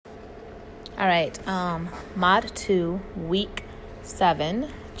All right, Mod 2, Week 7,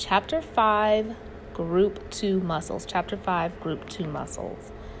 Chapter 5, Group 2 muscles. Chapter 5, Group 2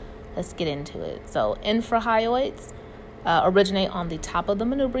 muscles. Let's get into it. So, infrahyoids originate on the top of the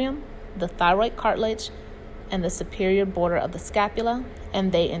manubrium, the thyroid cartilage, and the superior border of the scapula,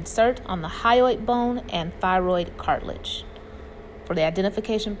 and they insert on the hyoid bone and thyroid cartilage. For the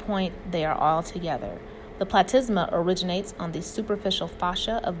identification point, they are all together. The platysma originates on the superficial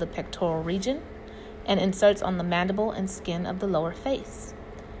fascia of the pectoral region and inserts on the mandible and skin of the lower face.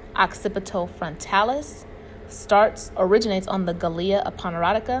 Occipitofrontalis originates on the galea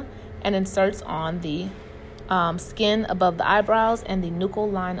aponeurotica and inserts on the skin above the eyebrows and the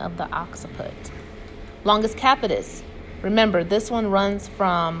nuchal line of the occiput. Longus capitis. Remember, this one runs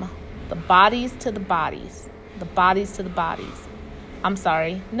from the bodies to the bodies. The bodies to the bodies. I'm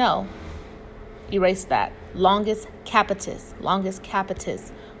sorry. No. Erase that. Longus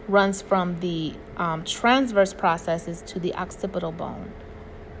capitis runs from the transverse processes to the occipital bone.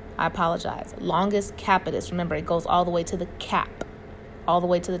 I apologize. Longus capitis. Remember, it goes all the way to the cap, all the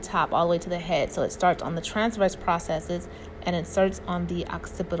way to the top, all the way to the head. So it starts on the transverse processes and inserts on the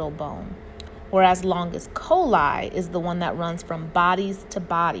occipital bone. Whereas longus coli is the one that runs from bodies to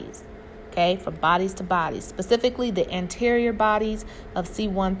bodies. Okay, from bodies to bodies, specifically the anterior bodies of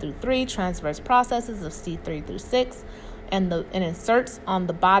C1 through 3, transverse processes of C3 through 6, and inserts on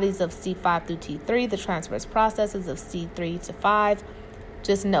the bodies of C5 through T3, the transverse processes of C3 to 5.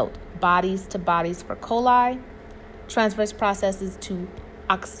 Just note, bodies to bodies for coli, transverse processes to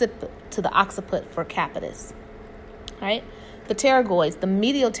the occiput for capitis. All right, the pterygoids, the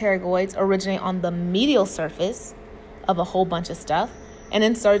medial pterygoids originate on the medial surface of a whole bunch of stuff and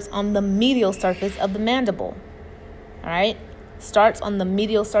inserts on the medial surface of the mandible. All right? Starts on the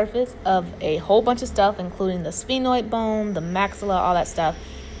medial surface of a whole bunch of stuff, including the sphenoid bone, the maxilla, all that stuff,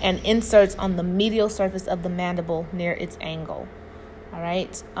 and inserts on the medial surface of the mandible near its angle. All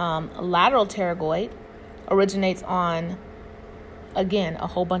right? Lateral pterygoid originates on, again, a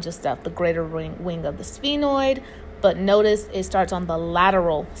whole bunch of stuff, the greater wing of the sphenoid, but notice it starts on the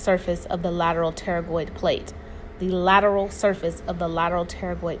lateral surface of the lateral pterygoid plate. The lateral surface of the lateral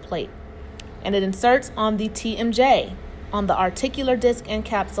pterygoid plate. And it inserts on the TMJ, on the articular disc and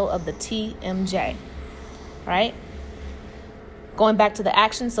capsule of the TMJ. Right? Going back to the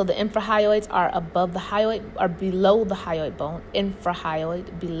action, so the infrahyoids are below the hyoid bone.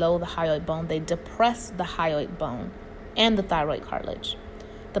 Infrahyoid, below the hyoid bone. They depress the hyoid bone and the thyroid cartilage.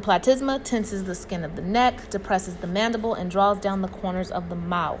 The platysma tenses the skin of the neck, depresses the mandible, and draws down the corners of the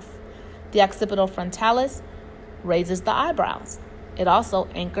mouth. The occipitofrontalis raises the eyebrows. It also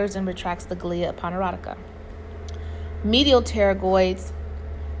anchors and retracts the galea aponeurotica. Medial pterygoids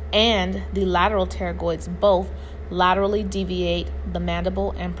and the lateral pterygoids both laterally deviate the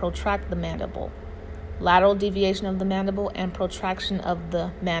mandible and protract the mandible. Lateral deviation of the mandible and protraction of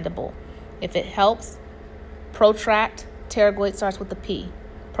the mandible. If it helps, protract, pterygoid starts with the P.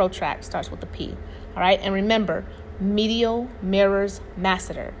 Protract starts with the P. All right, and remember, medial mirrors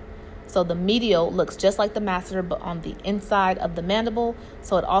masseter. So the medial looks just like the masseter, but on the inside of the mandible,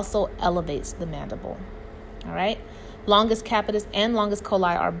 so it also elevates the mandible. All right? Longus capitis and longus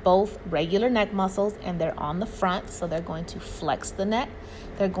coli are both regular neck muscles, and they're on the front, so they're going to flex the neck,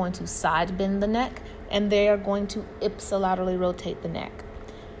 they're going to side bend the neck, and they are going to ipsilaterally rotate the neck.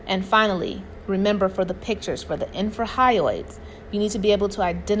 And finally, remember for the pictures, for the infrahyoids, you need to be able to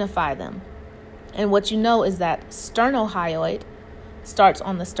identify them. And what you know is that sternohyoid starts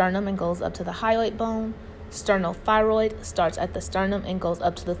on the sternum and goes up to the hyoid bone. Sternothyroid starts at the sternum and goes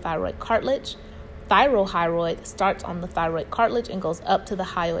up to the thyroid cartilage. Thyrohyoid starts on the thyroid cartilage and goes up to the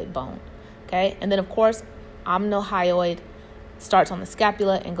hyoid bone. Okay? And then, of course, omnohyoid starts on the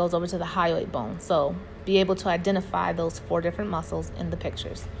scapula and goes over to the hyoid bone. So be able to identify those 4 different muscles in the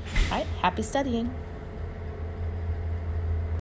pictures. All right? Happy studying.